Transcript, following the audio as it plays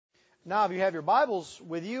Now, if you have your Bibles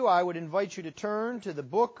with you, I would invite you to turn to the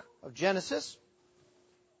book of Genesis.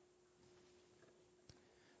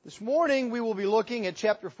 This morning, we will be looking at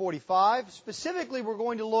chapter 45. Specifically, we're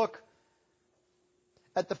going to look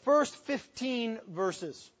at the first 15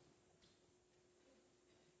 verses.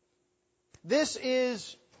 This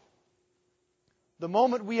is the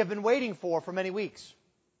moment we have been waiting for many weeks.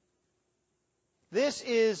 This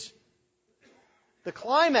is the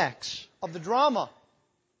climax of the drama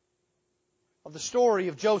of the story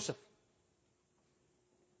of Joseph.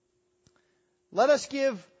 Let us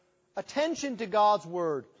give attention to God's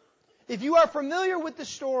Word. If you are familiar with the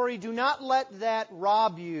story, do not let that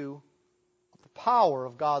rob you of the power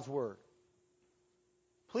of God's Word.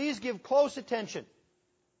 Please give close attention,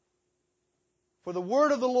 for the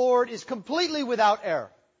Word of the Lord is completely without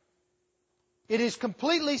error. It is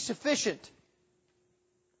completely sufficient,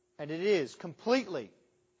 and it is completely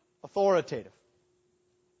authoritative.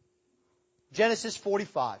 Genesis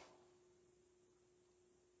 45.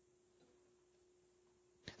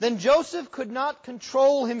 Then Joseph could not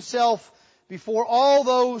control himself before all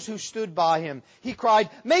those who stood by him. He cried,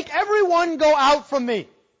 "Make everyone go out from me!"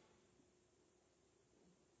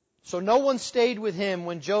 So no one stayed with him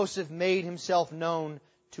when Joseph made himself known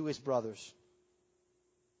to his brothers.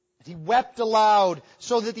 And he wept aloud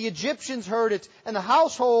so that the Egyptians heard it, and the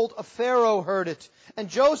household of Pharaoh heard it. And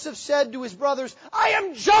Joseph said to his brothers, "I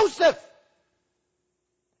am Joseph!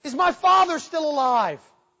 Is my father still alive?"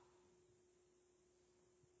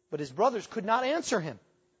 But his brothers could not answer him,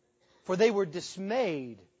 for they were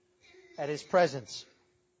dismayed at his presence.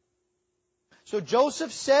 So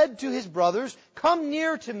Joseph said to his brothers, "Come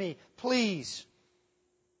near to me, please."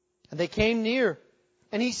 And they came near,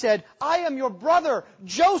 and he said, "I am your brother,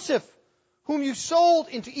 Joseph, whom you sold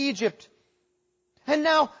into Egypt. And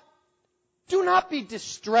now, do not be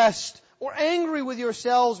distressed or angry with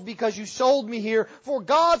yourselves because you sold me here, for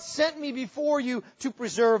God sent me before you to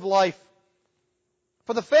preserve life.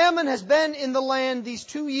 For the famine has been in the land these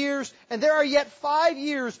 2 years, and there are yet 5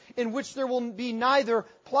 years in which there will be neither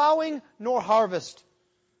plowing nor harvest.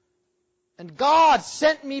 And God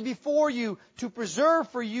sent me before you to preserve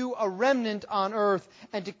for you a remnant on earth,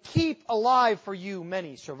 and to keep alive for you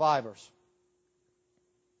many survivors.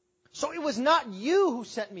 So it was not you who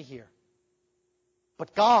sent me here,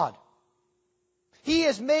 but God. He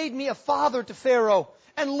has made me a father to Pharaoh,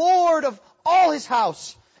 and lord of all his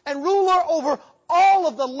house, and ruler over all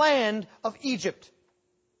of the land of Egypt.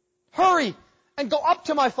 Hurry and go up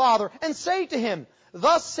to my father and say to him,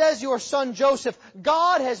 'Thus says your son Joseph,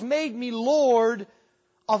 God has made me lord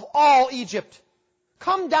of all Egypt.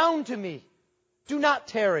 Come down to me. Do not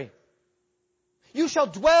tarry. You shall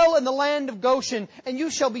dwell in the land of Goshen, and you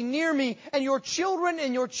shall be near me, and your children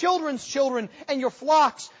and your children's children, and your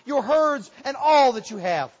flocks, your herds, and all that you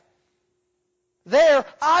have. There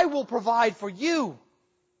I will provide for you.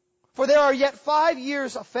 For there are yet 5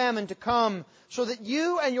 years of famine to come, so that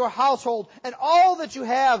you and your household and all that you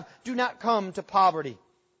have do not come to poverty.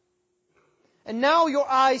 And now your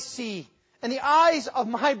eyes see, and the eyes of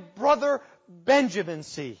my brother Benjamin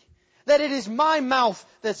see, that it is my mouth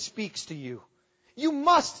that speaks to you. You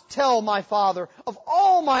must tell my father of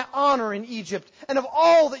all my honor in Egypt and of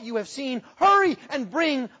all that you have seen. Hurry and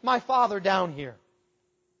bring my father down here."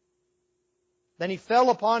 Then he fell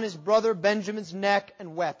upon his brother Benjamin's neck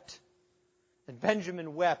and wept. And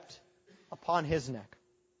Benjamin wept upon his neck.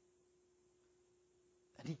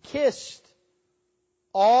 And he kissed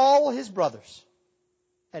all his brothers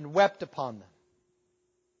and wept upon them.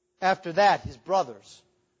 After that, his brothers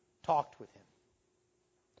talked with him.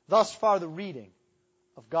 Thus far the reading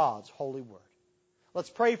of God's holy word. Let's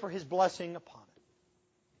pray for his blessing upon it.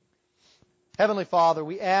 Heavenly Father,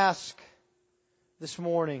 we ask this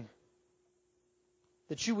morning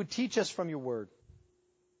that you would teach us from your word.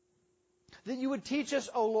 That you would teach us,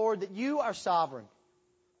 O Lord, that you are sovereign.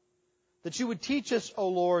 That you would teach us, O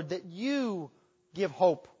Lord, that you give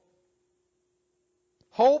hope.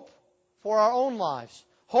 Hope for our own lives.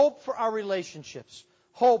 Hope for our relationships.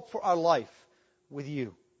 Hope for our life with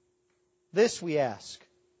you. This we ask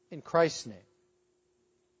in Christ's name.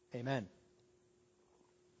 Amen.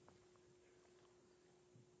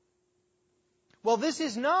 Well, this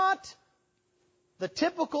is not the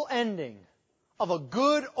typical ending of a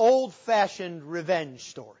good old-fashioned revenge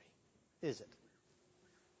story, is it?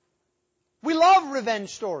 We love revenge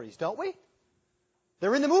stories, don't we?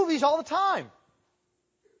 They're in the movies all the time.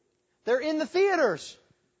 They're in the theaters.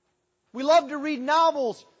 We love to read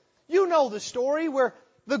novels. You know the story where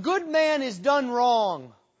the good man is done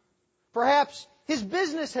wrong. Perhaps his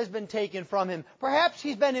business has been taken from him. Perhaps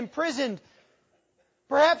he's been imprisoned.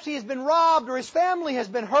 Perhaps he has been robbed or his family has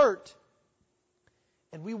been hurt.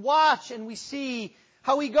 And we watch and we see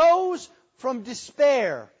how he goes from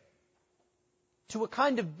despair to a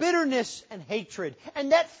kind of bitterness and hatred.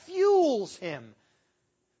 And that fuels him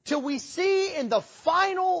till we see in the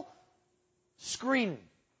final screen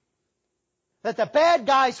that the bad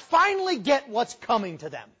guys finally get what's coming to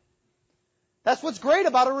them. That's what's great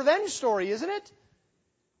about a revenge story, isn't it?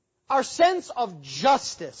 Our sense of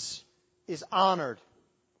justice is honored.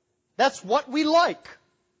 That's what we like.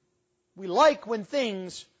 We like when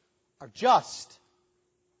things are just.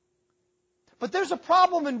 But there's a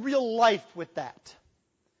problem in real life with that.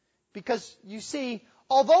 Because, you see,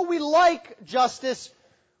 although we like justice,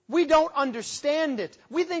 we don't understand it.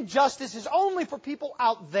 We think justice is only for people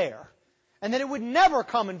out there, and that it would never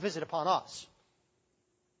come and visit upon us.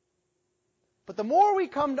 But the more we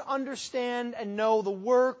come to understand and know the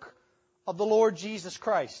work of the Lord Jesus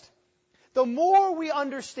Christ, the more we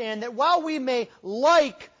understand that while we may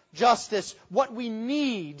like justice, what we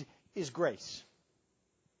need is grace.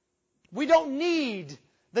 We don't need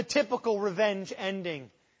the typical revenge ending.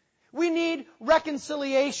 We need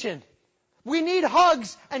reconciliation. We need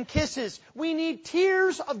hugs and kisses. We need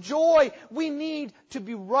tears of joy. We need to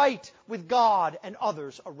be right with God and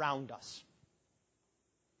others around us.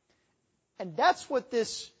 And that's what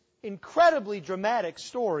this incredibly dramatic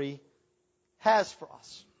story has for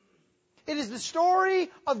us. It is the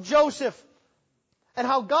story of Joseph and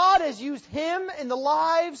how God has used him in the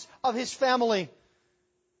lives of his family.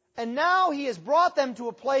 And now he has brought them to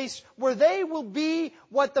a place where they will be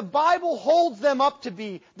what the Bible holds them up to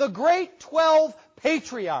be, the great 12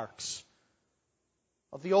 patriarchs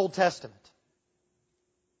of the Old Testament.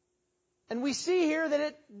 And we see here that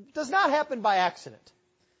it does not happen by accident.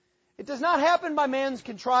 It does not happen by man's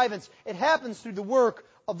contrivance. It happens through the work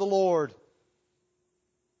of the Lord.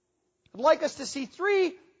 I'd like us to see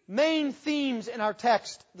three main themes in our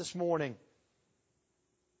text this morning: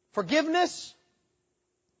 forgiveness,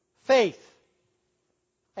 faith,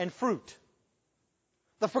 and fruit.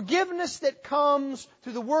 The forgiveness that comes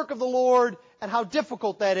through the work of the Lord and how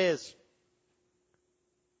difficult that is.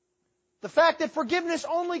 The fact that forgiveness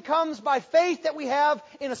only comes by faith that we have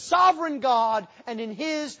in a sovereign God and in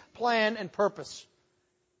His plan and purpose.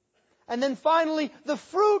 And then finally, the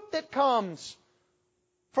fruit that comes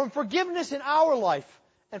from forgiveness in our life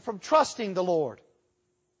and from trusting the Lord.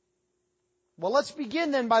 Well, let's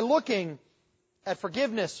begin then by looking at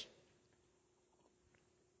forgiveness.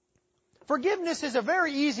 Forgiveness is a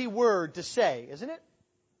very easy word to say, isn't it?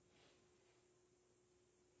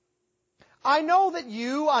 I know that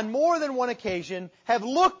you, on more than one occasion, have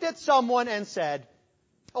looked at someone and said,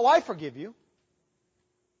 "Oh, I forgive you."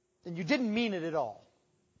 And you didn't mean it at all.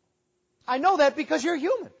 I know that because you're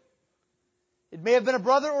human. It may have been a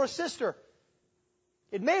brother or a sister.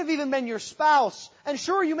 It may have even been your spouse. And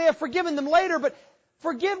sure, you may have forgiven them later, but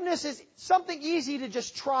forgiveness is something easy to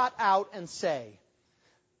just trot out and say.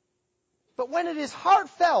 But when it is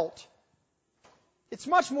heartfelt, it's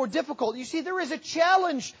much more difficult. You see, there is a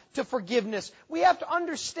challenge to forgiveness. We have to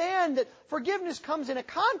understand that forgiveness comes in a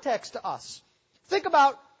context to us. Think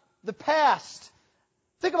about the past.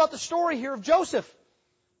 Think about the story here of Joseph.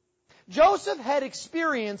 Joseph had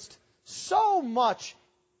experienced so much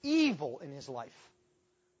evil in his life.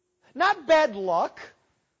 Not bad luck,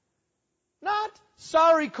 not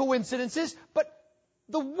sorry coincidences, but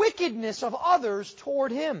the wickedness of others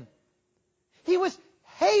toward him. He was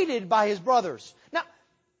hated by his brothers. Now,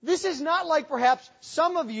 this is not like perhaps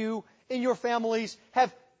some of you in your families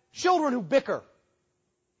have children who bicker,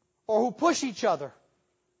 or who push each other,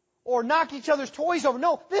 or knock each other's toys over.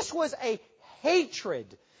 No, this was a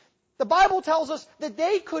hatred. The Bible tells us that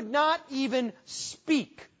they could not even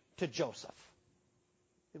speak to Joseph.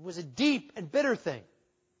 It was a deep and bitter thing.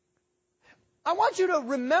 I want you to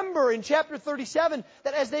remember in chapter 37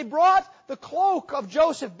 that as they brought the cloak of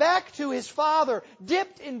Joseph back to his father,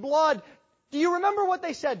 dipped in blood, do you remember what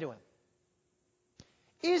they said to him?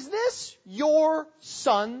 "Is this your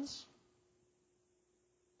son's?"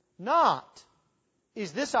 Not,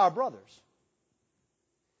 "Is this our brother's?"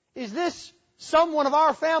 "Is this someone of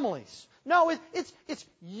our families?" No, it's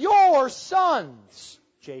your son's,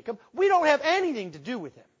 Jacob. We don't have anything to do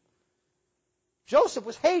with him. Joseph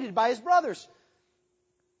was hated by his brothers.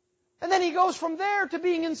 And then he goes from there to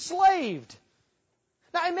being enslaved.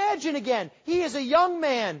 Now imagine again, he is a young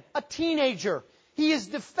man, a teenager. He is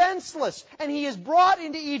defenseless, and he is brought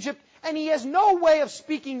into Egypt, and he has no way of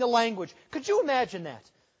speaking the language. Could you imagine that?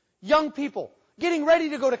 Young people getting ready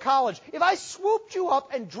to go to college. If I swooped you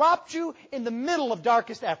up and dropped you in the middle of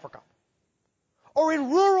darkest Africa, or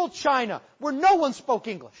in rural China, where no one spoke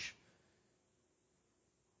English,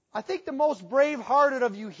 I think the most brave-hearted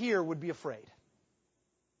of you here would be afraid.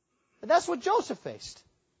 And that's what Joseph faced.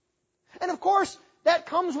 And of course, that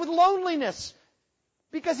comes with loneliness,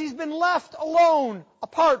 because he's been left alone,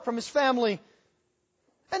 apart from his family.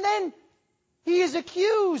 And then he is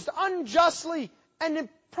accused unjustly and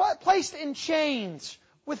placed in chains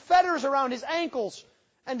with fetters around his ankles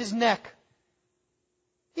and his neck.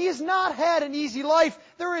 He has not had an easy life.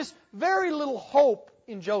 There is very little hope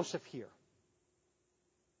in Joseph here.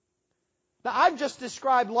 Now, I've just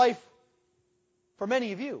described life for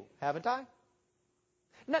many of you, haven't I?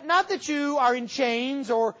 Not that you are in chains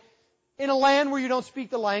or in a land where you don't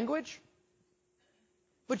speak the language,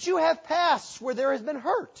 but you have pasts where there has been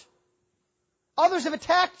hurt. Others have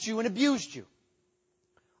attacked you and abused you.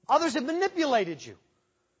 Others have manipulated you.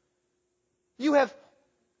 You have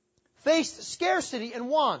faced scarcity and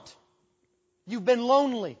want. You've been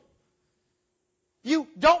lonely. You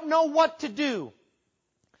don't know what to do,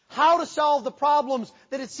 how to solve the problems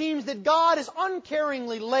that it seems that God has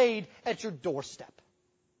uncaringly laid at your doorstep.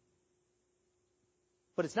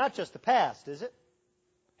 But it's not just the past, is it?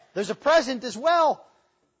 There's a present as well.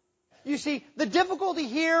 You see, the difficulty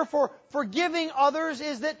here for forgiving others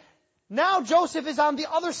is that now Joseph is on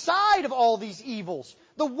the other side of all these evils.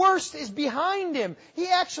 The worst is behind him. He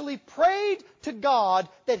actually prayed to God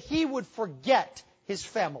that he would forget his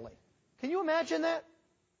family. Can you imagine that?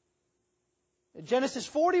 Genesis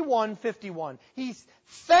 41:51. He's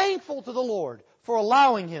thankful to the Lord for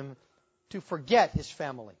allowing him to forget his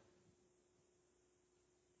family.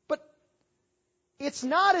 But it's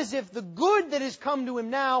not as if the good that has come to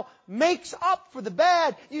him now makes up for the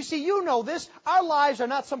bad. You see, you know this. Our lives are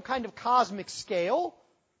not some kind of cosmic scale.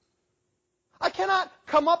 I cannot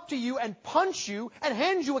come up to you and punch you and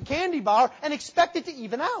hand you a candy bar and expect it to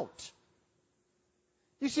even out.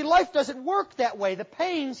 You see, life doesn't work that way. The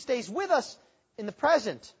pain stays with us in the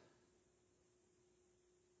present.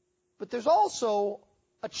 But there's also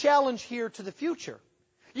a challenge here to the future.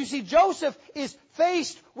 You see, Joseph is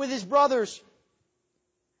faced with his brothers.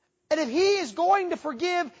 And if he is going to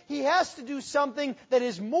forgive, he has to do something that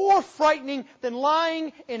is more frightening than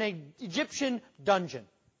lying in an Egyptian dungeon.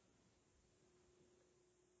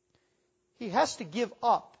 He has to give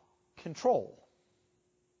up control.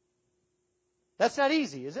 That's not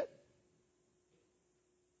easy, is it?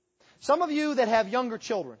 Some of you that have younger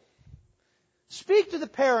children, speak to the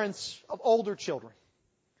parents of older children.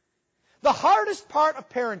 The hardest part of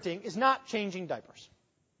parenting is not changing diapers.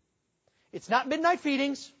 It's not midnight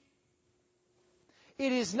feedings.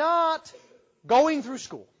 It is not going through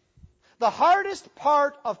school. The hardest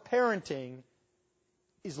part of parenting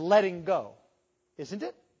is letting go, isn't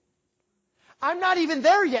it? I'm not even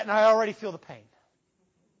there yet and I already feel the pain.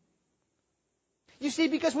 You see,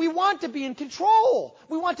 because we want to be in control.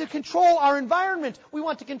 We want to control our environment. We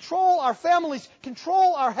want to control our families,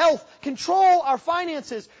 control our health, control our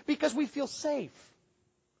finances, because we feel safe.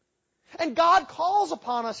 And God calls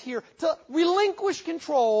upon us here to relinquish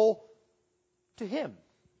control to Him.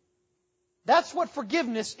 That's what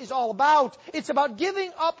forgiveness is all about. It's about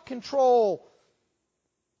giving up control.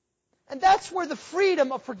 And that's where the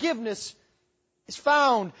freedom of forgiveness is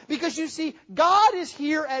found. Because you see, God is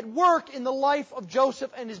here at work in the life of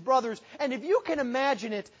Joseph and his brothers. And if you can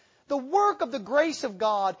imagine it, the work of the grace of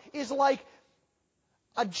God is like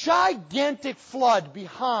a gigantic flood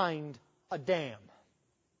behind a dam.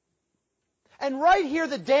 And right here,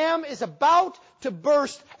 the dam is about to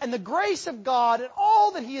burst, and the grace of God and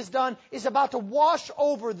all that He has done is about to wash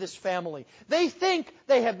over this family. They think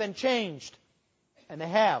they have been changed, and they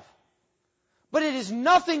have. But it is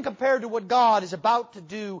nothing compared to what God is about to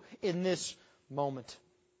do in this moment.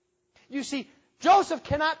 You see, Joseph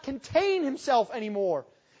cannot contain himself anymore.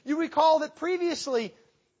 You recall that previously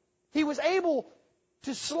he was able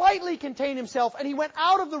to slightly contain himself, and he went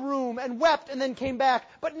out of the room and wept and then came back.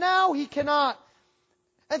 But now he cannot.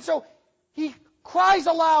 And so he cries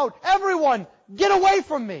aloud, "Everyone, get away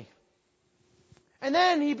from me!" And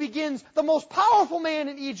then he begins, the most powerful man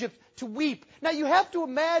in Egypt, to weep. Now you have to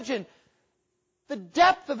imagine the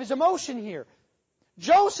depth of his emotion here.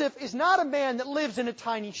 Joseph is not a man that lives in a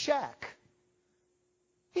tiny shack.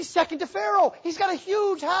 He's second to Pharaoh. He's got a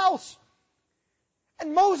huge house.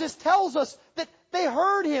 And Moses tells us that they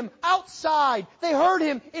heard him outside. They heard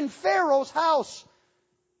him in Pharaoh's house.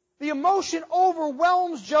 The emotion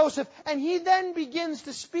overwhelms Joseph, and he then begins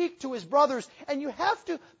to speak to his brothers. And you have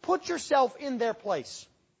to put yourself in their place.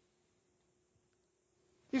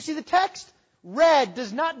 You see, the text read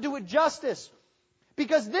does not do it justice.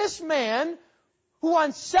 Because this man, who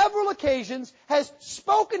on several occasions has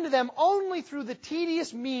spoken to them only through the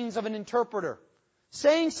tedious means of an interpreter,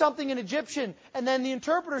 saying something in Egyptian, and then the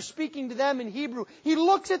interpreter speaking to them in Hebrew. He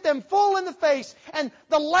looks at them full in the face, and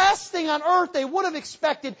the last thing on earth they would have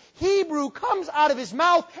expected, Hebrew comes out of his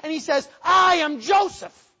mouth, and he says, I am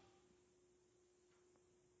Joseph.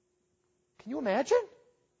 Can you imagine?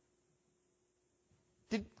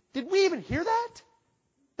 Did we even hear that?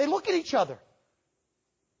 They look at each other.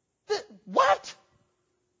 What?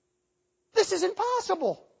 This is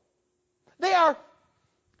impossible. They are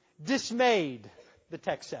dismayed, the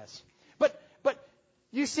text says. But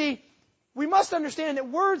you see, we must understand that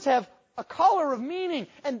words have a color of meaning.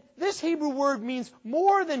 And this Hebrew word means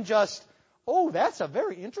more than just, oh, that's a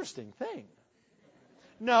very interesting thing.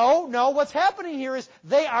 No, what's happening here is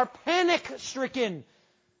they are panic-stricken.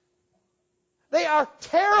 They are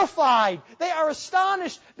terrified. They are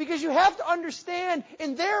astonished, because you have to understand,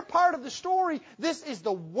 in their part of the story, this is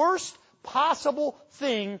the worst possible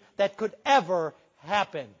thing that could ever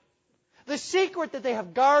happen. The secret that they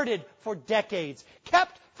have guarded for decades,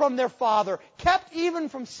 kept from their father, kept even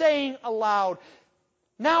from saying aloud,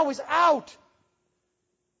 now is out.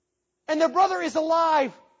 And their brother is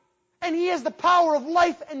alive, and he has the power of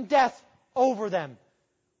life and death over them.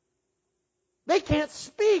 They can't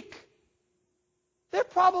speak. They're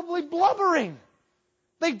probably blubbering.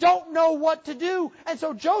 They don't know what to do. And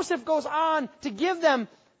so Joseph goes on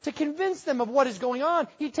to convince them of what is going on.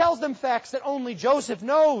 He tells them facts that only Joseph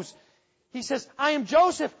knows. He says, I am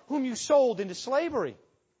Joseph, whom you sold into slavery.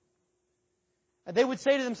 And they would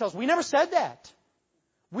say to themselves, we never said that.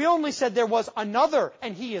 We only said there was another,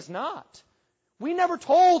 and he is not. We never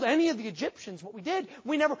told any of the Egyptians what we did.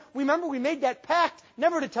 Remember we made that pact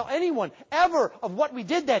never to tell anyone ever of what we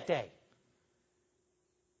did that day.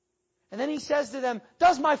 And then he says to them,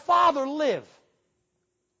 does my father live?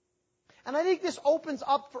 And I think this opens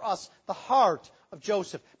up for us the heart of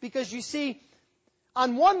Joseph. Because you see,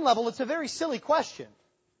 on one level, it's a very silly question.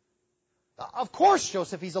 Of course,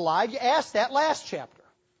 Joseph, he's alive. You asked that last chapter.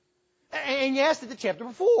 And you asked it the chapter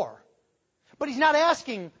before. But he's not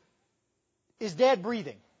asking, is Dad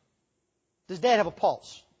breathing? Does Dad have a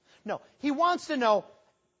pulse? No. He wants to know,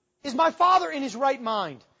 is my father in his right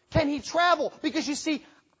mind? Can he travel? Because you see,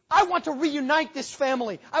 I want to reunite this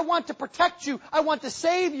family. I want to protect you. I want to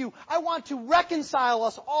save you. I want to reconcile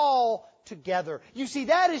us all together. You see,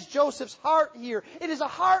 that is Joseph's heart here. It is a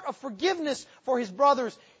heart of forgiveness for his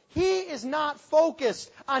brothers. He is not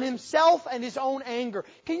focused on himself and his own anger.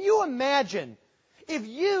 Can you imagine if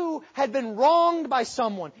you had been wronged by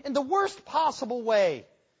someone in the worst possible way?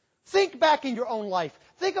 Think back in your own life.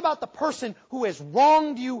 Think about the person who has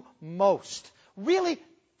wronged you most. Really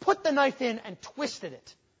put the knife in and twisted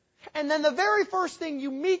it. And then the very first thing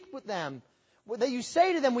you meet with them, that you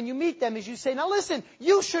say to them when you meet them, is you say, now listen,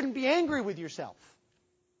 you shouldn't be angry with yourself.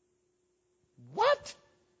 What?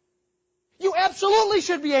 You absolutely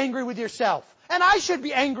should be angry with yourself. And I should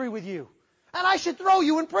be angry with you. And I should throw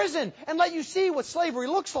you in prison and let you see what slavery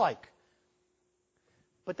looks like.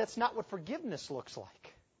 But that's not what forgiveness looks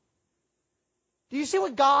like. Do you see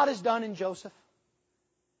what God has done in Joseph?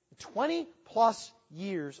 20 plus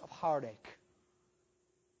years of heartache.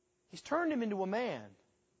 He's turned him into a man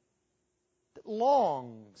that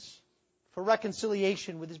longs for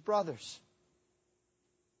reconciliation with his brothers.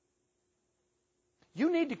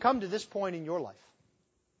 You need to come to this point in your life.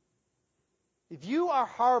 If you are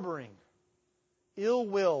harboring ill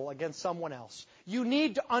will against someone else, you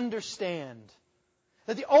need to understand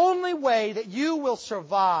that the only way that you will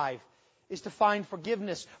survive is to find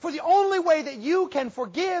forgiveness. For the only way that you can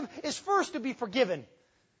forgive is first to be forgiven.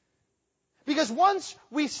 Because once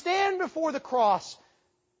we stand before the cross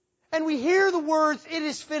and we hear the words, it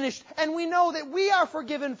is finished, and we know that we are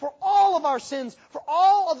forgiven for all of our sins, for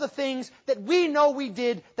all of the things that we know we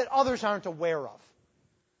did that others aren't aware of,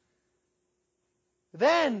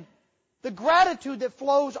 then the gratitude that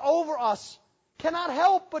flows over us cannot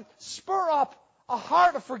help but spur up a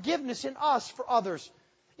heart of forgiveness in us for others.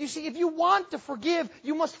 You see, if you want to forgive,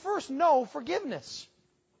 you must first know forgiveness.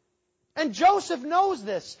 And Joseph knows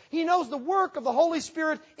this. He knows the work of the Holy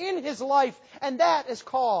Spirit in his life, and that is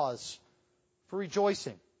cause for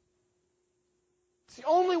rejoicing. It's the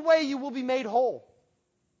only way you will be made whole.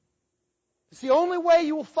 It's the only way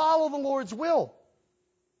you will follow the Lord's will.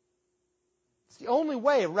 It's the only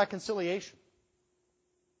way of reconciliation.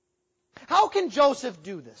 How can Joseph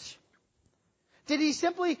do this? Did he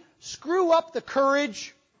simply screw up the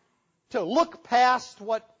courage to look past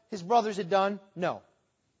what his brothers had done? No.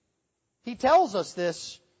 He tells us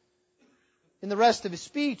this in the rest of his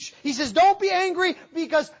speech. He says, don't be angry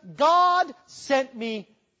because God sent me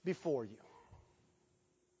before you.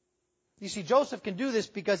 You see, Joseph can do this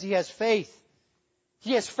because he has faith.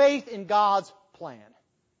 He has faith in God's plan.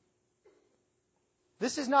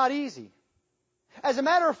 This is not easy. As a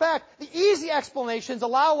matter of fact, the easy explanations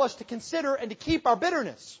allow us to consider and to keep our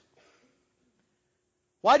bitterness.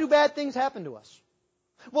 Why do bad things happen to us?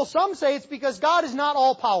 Well, some say it's because God is not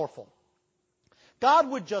all-powerful. God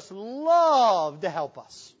would just love to help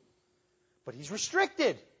us. But He's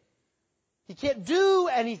restricted. He can't do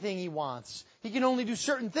anything He wants. He can only do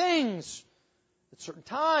certain things at certain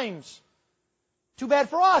times. Too bad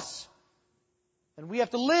for us. And we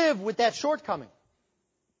have to live with that shortcoming.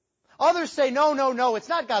 Others say, no, it's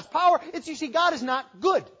not God's power. It's, you see, God is not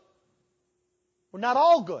good. We're not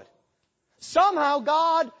all good. Somehow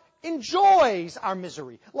God enjoys our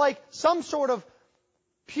misery, like some sort of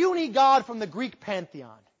puny god from the Greek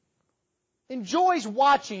pantheon. Enjoys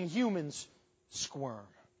watching humans squirm.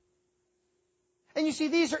 And you see,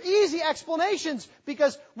 these are easy explanations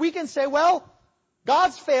because we can say, well,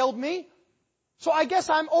 God's failed me, so I guess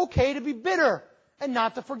I'm okay to be bitter and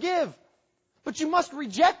not to forgive. But you must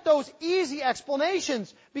reject those easy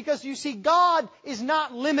explanations because you see, God is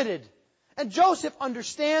not limited. And Joseph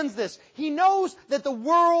understands this. He knows that the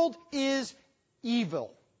world is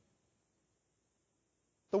evil.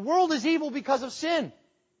 The world is evil because of sin.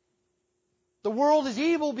 The world is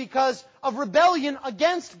evil because of rebellion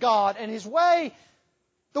against God and His way.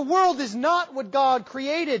 The world is not what God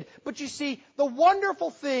created. But you see, the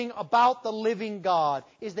wonderful thing about the living God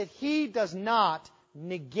is that He does not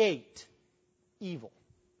negate evil.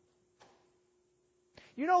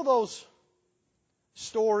 You know those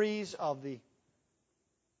stories of the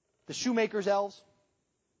shoemaker's elves?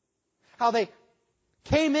 How they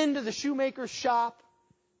came into the shoemaker's shop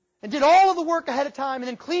and did all of the work ahead of time and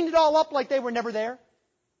then cleaned it all up like they were never there?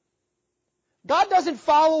 God doesn't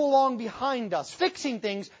follow along behind us, fixing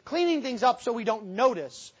things, cleaning things up so we don't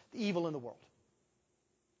notice the evil in the world.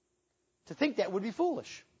 To think that would be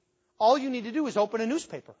foolish. All you need to do is open a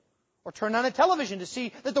newspaper or turn on a television to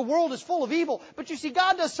see that the world is full of evil. But you see,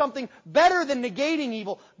 God does something better than negating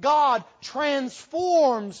evil. God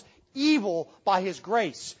transforms evil by His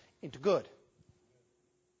grace into good.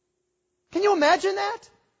 Can you imagine that?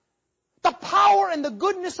 The power and the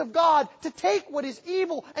goodness of God to take what is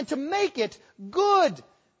evil and to make it good.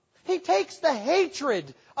 He takes the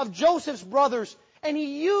hatred of Joseph's brothers and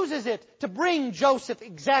He uses it to bring Joseph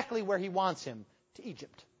exactly where He wants him, to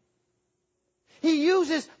Egypt. He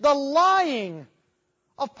uses the lying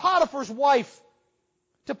of Potiphar's wife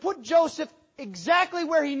to put Joseph exactly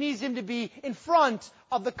where he needs him to be, in front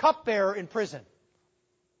of the cupbearer in prison.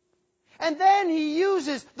 And then He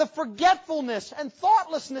uses the forgetfulness and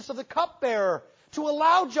thoughtlessness of the cupbearer to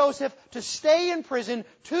allow Joseph to stay in prison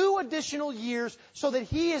 2 additional years so that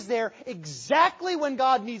he is there exactly when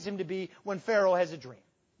God needs him to be, when Pharaoh has a dream.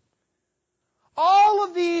 All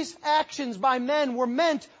of these actions by men were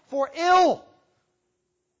meant for ill.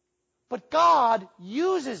 But God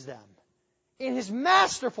uses them in His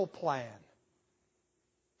masterful plan.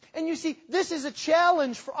 And you see, this is a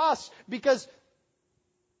challenge for us because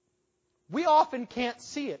we often can't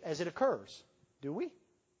see it as it occurs, do we?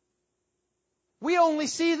 We only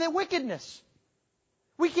see the wickedness.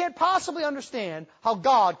 We can't possibly understand how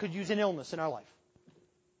God could use an illness in our life.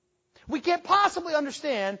 We can't possibly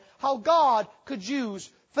understand how God could use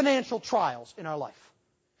financial trials in our life.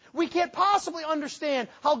 We can't possibly understand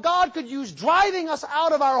how God could use driving us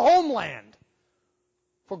out of our homeland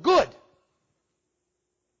for good.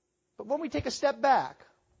 But when we take a step back,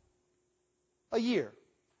 a year,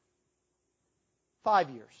 5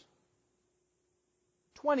 years,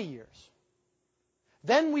 20 years,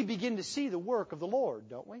 then we begin to see the work of the Lord,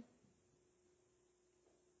 don't we?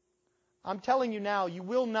 I'm telling you now, you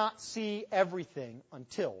will not see everything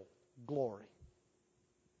until glory.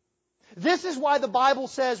 This is why the Bible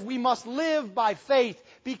says we must live by faith,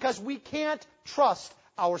 because we can't trust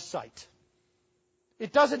our sight.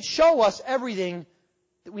 It doesn't show us everything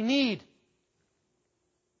that we need.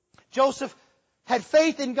 Joseph had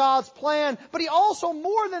faith in God's plan, but he also,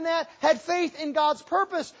 more than that, had faith in God's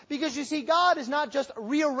purpose, because you see, God is not just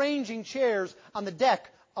rearranging chairs on the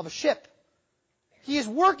deck of a ship. He is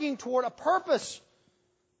working toward a purpose.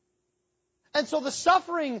 And so the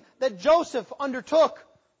suffering that Joseph undertook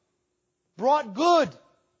brought good.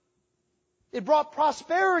 It brought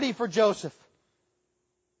prosperity for Joseph.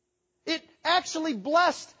 It actually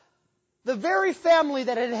blessed the very family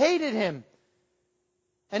that had hated him.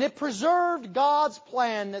 And it preserved God's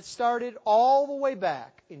plan that started all the way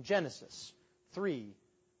back in Genesis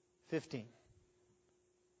 3:15.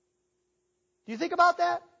 Do you think about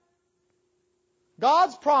that?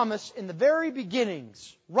 God's promise in the very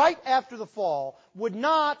beginnings, right after the fall, would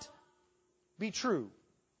not be true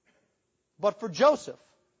but for Joseph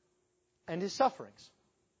and his sufferings.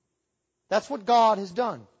 That's what God has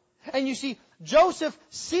done. And you see, Joseph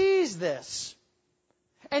sees this.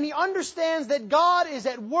 And he understands that God is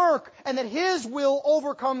at work and that His will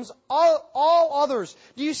overcomes all others.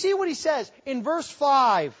 Do you see what he says? In verse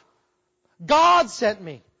 5, God sent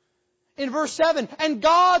me. In verse 7, and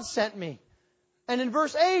God sent me. And in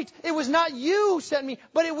verse 8, it was not you who sent me,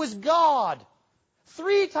 but it was God.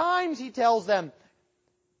 3 times he tells them,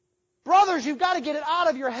 brothers, you've got to get it out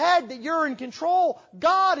of your head that you're in control.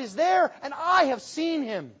 God is there, and I have seen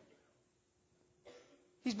Him.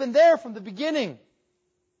 He's been there from the beginning.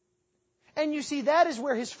 And you see, that is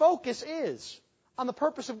where his focus is, on the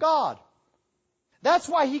purpose of God. That's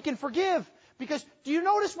why he can forgive. Because do you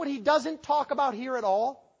notice what he doesn't talk about here at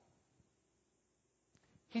all?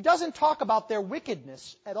 He doesn't talk about their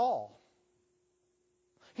wickedness at all.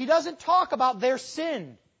 He doesn't talk about their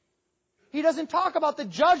sin. He doesn't talk about the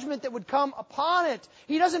judgment that would come upon it.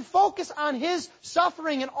 He doesn't focus on his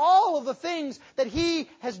suffering and all of the things that he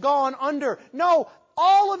has gone under. No,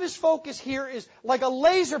 all of his focus here is like a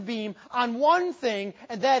laser beam on one thing,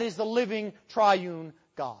 and that is the living triune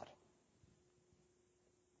God.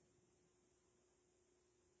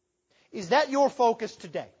 Is that your focus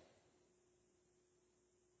today?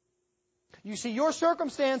 You see, your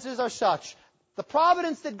circumstances are such, the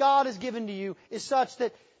providence that God has given to you is such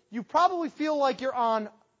that you probably feel like you're on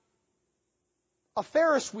a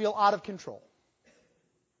Ferris wheel out of control.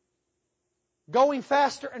 Going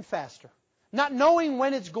faster and faster. Not knowing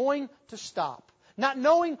when it's going to stop. Not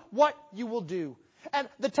knowing what you will do. And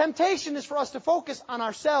the temptation is for us to focus on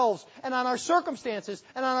ourselves and on our circumstances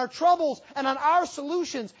and on our troubles and on our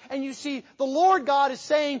solutions. And you see, the Lord God is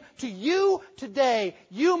saying to you today,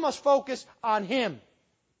 you must focus on Him.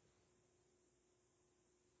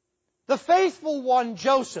 The faithful one,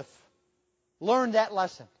 Joseph, learned that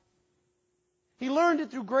lesson. He learned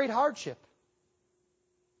it through great hardship.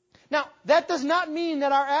 Now, that does not mean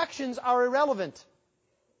that our actions are irrelevant.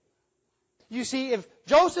 You see, if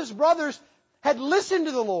Joseph's brothers had listened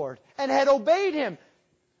to the Lord and had obeyed Him,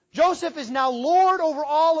 Joseph is now Lord over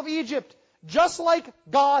all of Egypt, just like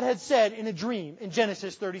God had said in a dream in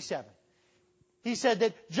Genesis 37. He said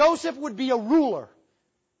that Joseph would be a ruler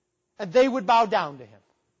and they would bow down to him.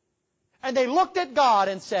 And they looked at God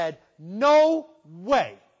and said, no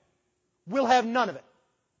way. We'll have none of it.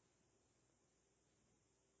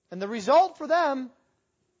 And the result for them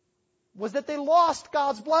was that they lost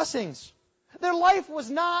God's blessings. Their life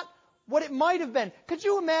was not what it might have been. Could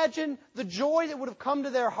you imagine the joy that would have come to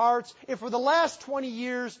their hearts if for the last 20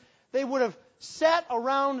 years they would have sat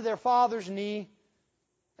around their father's knee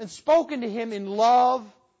and spoken to him in love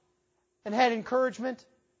and had encouragement?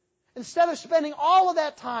 Instead of spending all of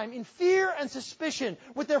that time in fear and suspicion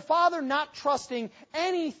with their father not trusting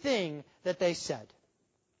anything that they said.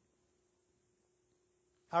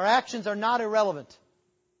 Our actions are not irrelevant.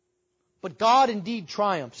 But God indeed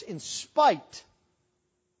triumphs in spite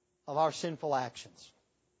of our sinful actions.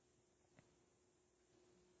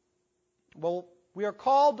 Well, we are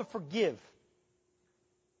called to forgive.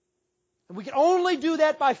 And we can only do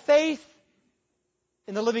that by faith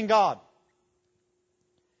in the living God.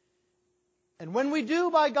 And when we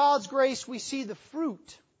do, by God's grace, we see the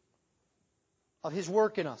fruit of His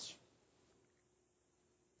work in us.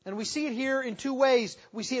 And we see it here in 2 ways.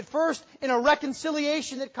 We see it first in a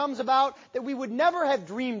reconciliation that comes about that we would never have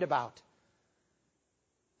dreamed about.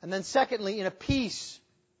 And then secondly, in a peace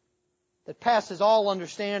that passes all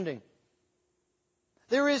understanding.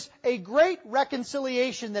 There is a great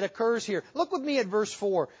reconciliation that occurs here. Look with me at verse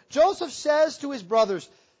 4. Joseph says to his brothers,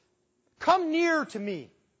 "Come near to me,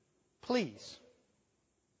 please."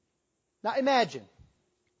 Now imagine.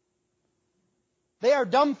 They are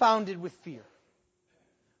dumbfounded with fear.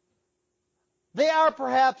 They are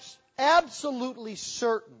perhaps absolutely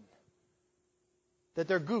certain that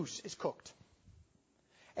their goose is cooked.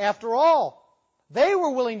 After all, they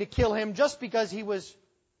were willing to kill him just because he was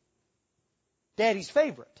Daddy's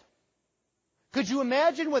favorite. Could you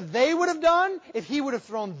imagine what they would have done if he would have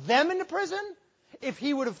thrown them into prison? If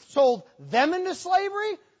he would have sold them into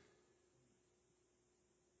slavery?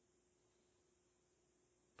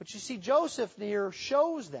 But you see, Joseph here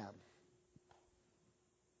shows them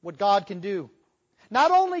what God can do.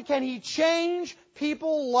 Not only can He change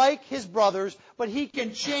people like his brothers, but He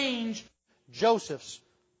can change Joseph's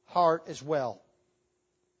heart as well.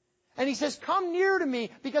 And He says, "Come near to me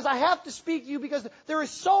because I have to speak to you because there is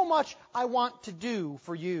so much I want to do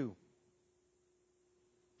for you."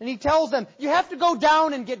 And he tells them, you have to go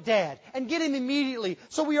down and get Dad, and get him immediately,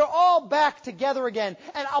 so we are all back together again.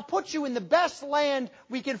 And I'll put you in the best land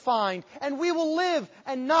we can find, and we will live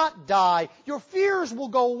and not die. Your fears will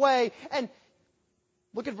go away. And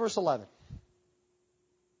look at verse 11.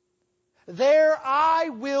 There I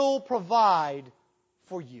will provide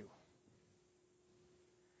for you.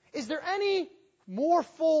 Is there any more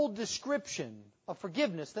full description of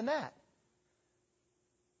forgiveness than that?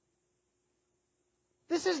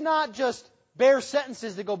 This is not just bare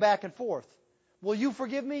sentences that go back and forth. Will you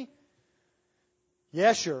forgive me?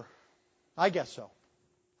 Yeah, sure. I guess so.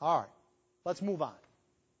 All right. Let's move on.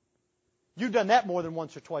 You've done that more than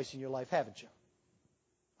once or twice in your life, haven't you?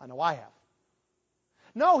 I know I have.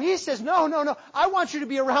 No, he says, no. I want you to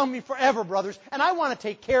be around me forever, brothers, and I want to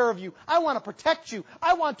take care of you. I want to protect you.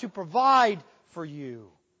 I want to provide for you.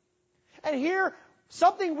 And here,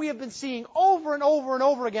 something we have been seeing over and over and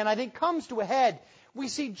over again, I think, comes to a head. We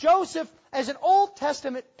see Joseph as an Old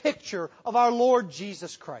Testament picture of our Lord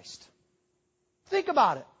Jesus Christ. Think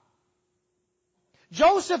about it.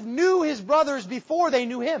 Joseph knew his brothers before they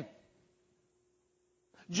knew him.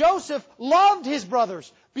 Joseph loved his brothers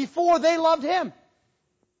before they loved him.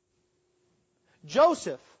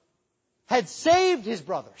 Joseph had saved his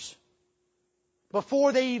brothers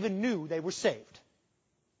before they even knew they were saved.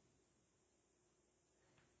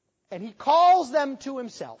 And he calls them to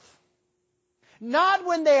himself. Not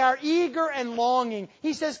when they are eager and longing.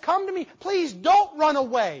 He says, come to me. Please don't run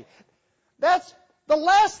away. That's the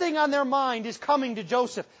last thing on their mind is coming to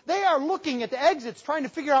Joseph. They are looking at the exits, trying to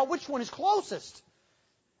figure out which one is closest.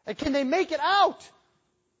 And can they make it out?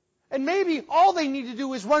 And maybe all they need to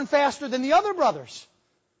do is run faster than the other brothers.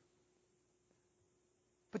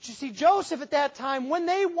 But you see, Joseph at that time, when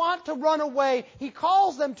they want to run away, he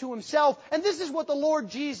calls them to himself. And this is what the Lord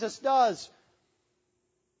Jesus does.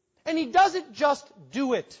 And he doesn't just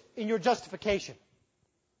do it in your justification.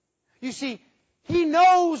 You see, he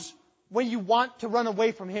knows when you want to run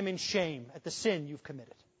away from him in shame at the sin you've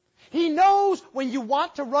committed. He knows when you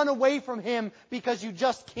want to run away from him because you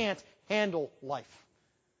just can't handle life.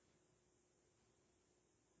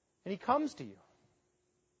 And he comes to you.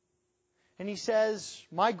 And he says,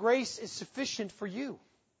 my grace is sufficient for you.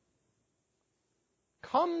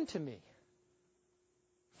 Come to me.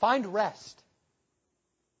 Find rest.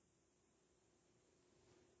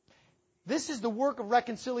 This is the work of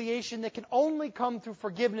reconciliation that can only come through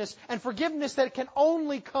forgiveness, and forgiveness that can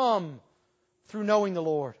only come through knowing the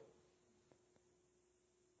Lord.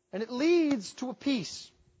 And it leads to a peace.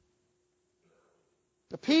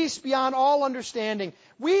 A peace beyond all understanding.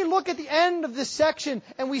 We look at the end of this section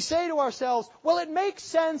and we say to ourselves, well, it makes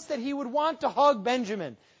sense that he would want to hug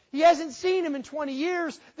Benjamin. He hasn't seen him in 20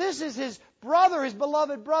 years. This is his brother, his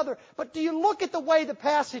beloved brother. But do you look at the way the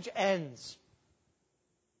passage ends?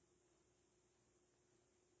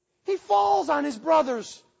 He falls on his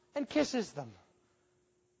brothers and kisses them.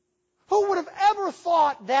 Who would have ever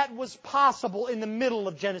thought that was possible in the middle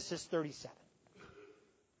of Genesis 37?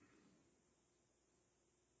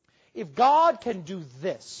 If God can do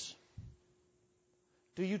this,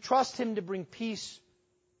 do you trust him to bring peace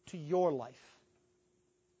to your life?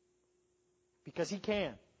 Because he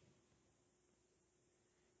can.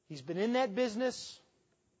 He's been in that business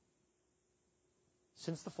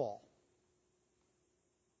since the fall.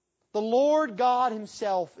 The Lord God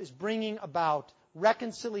himself is bringing about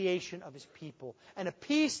reconciliation of his people and a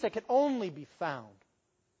peace that can only be found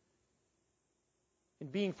in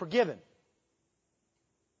being forgiven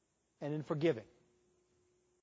and in forgiving.